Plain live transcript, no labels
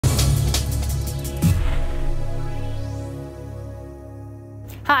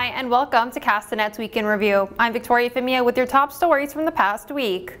Hi, and welcome to Castanet's Week in Review. I'm Victoria Femia with your top stories from the past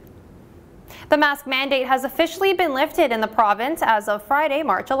week. The mask mandate has officially been lifted in the province as of Friday,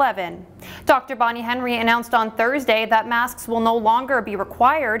 March 11. Dr. Bonnie Henry announced on Thursday that masks will no longer be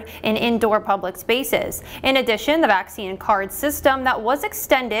required in indoor public spaces. In addition, the vaccine card system that was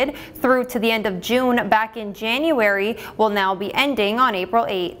extended through to the end of June back in January will now be ending on April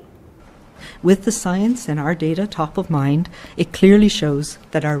 8. With the science and our data top of mind, it clearly shows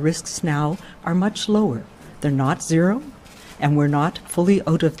that our risks now are much lower. They're not zero, and we're not fully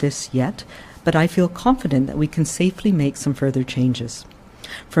out of this yet, but I feel confident that we can safely make some further changes.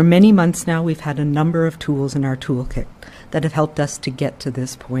 For many months now, we've had a number of tools in our toolkit that have helped us to get to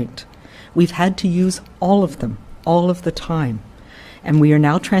this point. We've had to use all of them, all of the time, and we are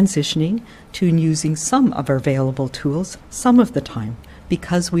now transitioning to using some of our available tools some of the time,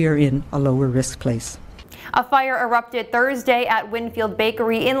 because we are in a lower risk place. A fire erupted Thursday at Winfield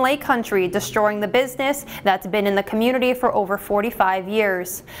Bakery in Lake Country, destroying the business that's been in the community for over 45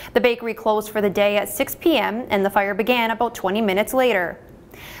 years. The bakery closed for the day at 6 p.m. and the fire began about 20 minutes later.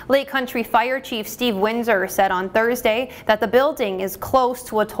 Lake Country Fire Chief Steve Windsor said on Thursday that the building is close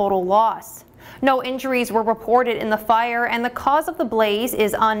to a total loss. No injuries were reported in the fire, and the cause of the blaze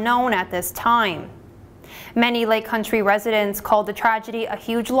is unknown at this time. Many Lake Country residents called the tragedy a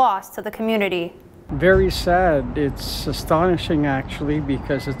huge loss to the community. Very sad. It's astonishing actually,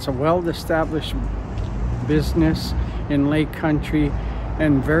 because it's a well-established business in Lake Country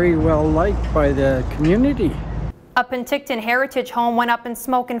and very well liked by the community. A Penticton Heritage home went up in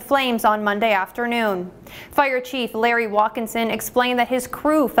smoke and flames on Monday afternoon. Fire Chief Larry Watkinson explained that his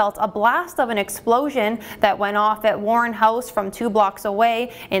crew felt a blast of an explosion that went off at Warren House from 2 blocks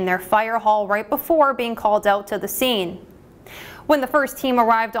away in their fire hall right before being called out to the scene. When the first team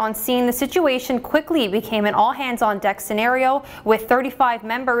arrived on scene, the situation quickly became an all-hands-on-deck scenario, with 35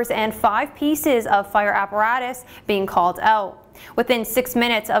 members and 5 pieces of fire apparatus being called out. Within 6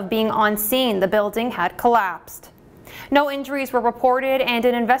 minutes of being on scene, the building had collapsed. No injuries were reported, and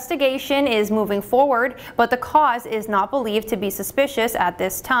an investigation is moving forward, but the cause is not believed to be suspicious at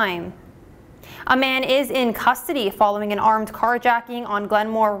this time. A man is in custody following an armed carjacking on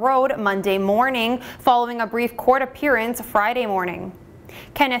Glenmore Road Monday morning, following a brief court appearance Friday morning.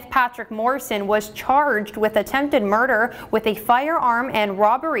 Kenneth Patrick Morrison was charged with attempted murder with a firearm and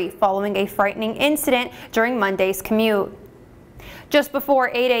robbery following a frightening incident during Monday's commute. Just before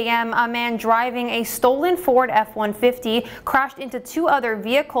 8 a.m., a man driving a stolen Ford F-150 crashed into 2 other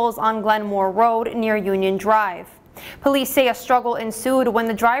vehicles on Glenmore Road near Union Drive. Police say a struggle ensued when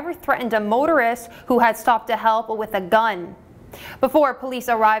the driver threatened a motorist who had stopped to help with a gun. Before police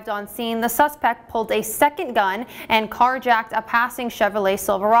arrived on scene, the suspect pulled a second gun and carjacked a passing Chevrolet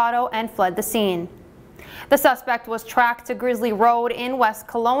Silverado and fled the scene. The suspect was tracked to Grizzly Road in West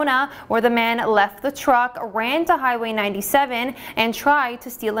Kelowna, where the man left the truck, ran to Highway 97, and tried to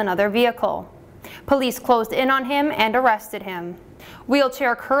steal another vehicle. Police closed in on him and arrested him.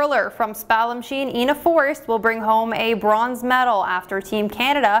 Wheelchair curler from Spalumsheen, Ina Forrest will bring home a bronze medal after Team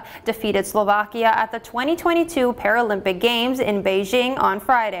Canada defeated Slovakia at the 2022 Paralympic Games in Beijing on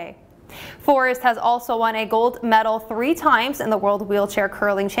Friday. Forrest has also won a gold medal 3 times in the World Wheelchair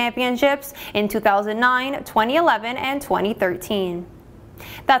Curling Championships in 2009, 2011, and 2013.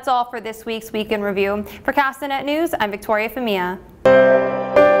 That's all for this week's Week in Review. For Castanet News, I'm Victoria Femia.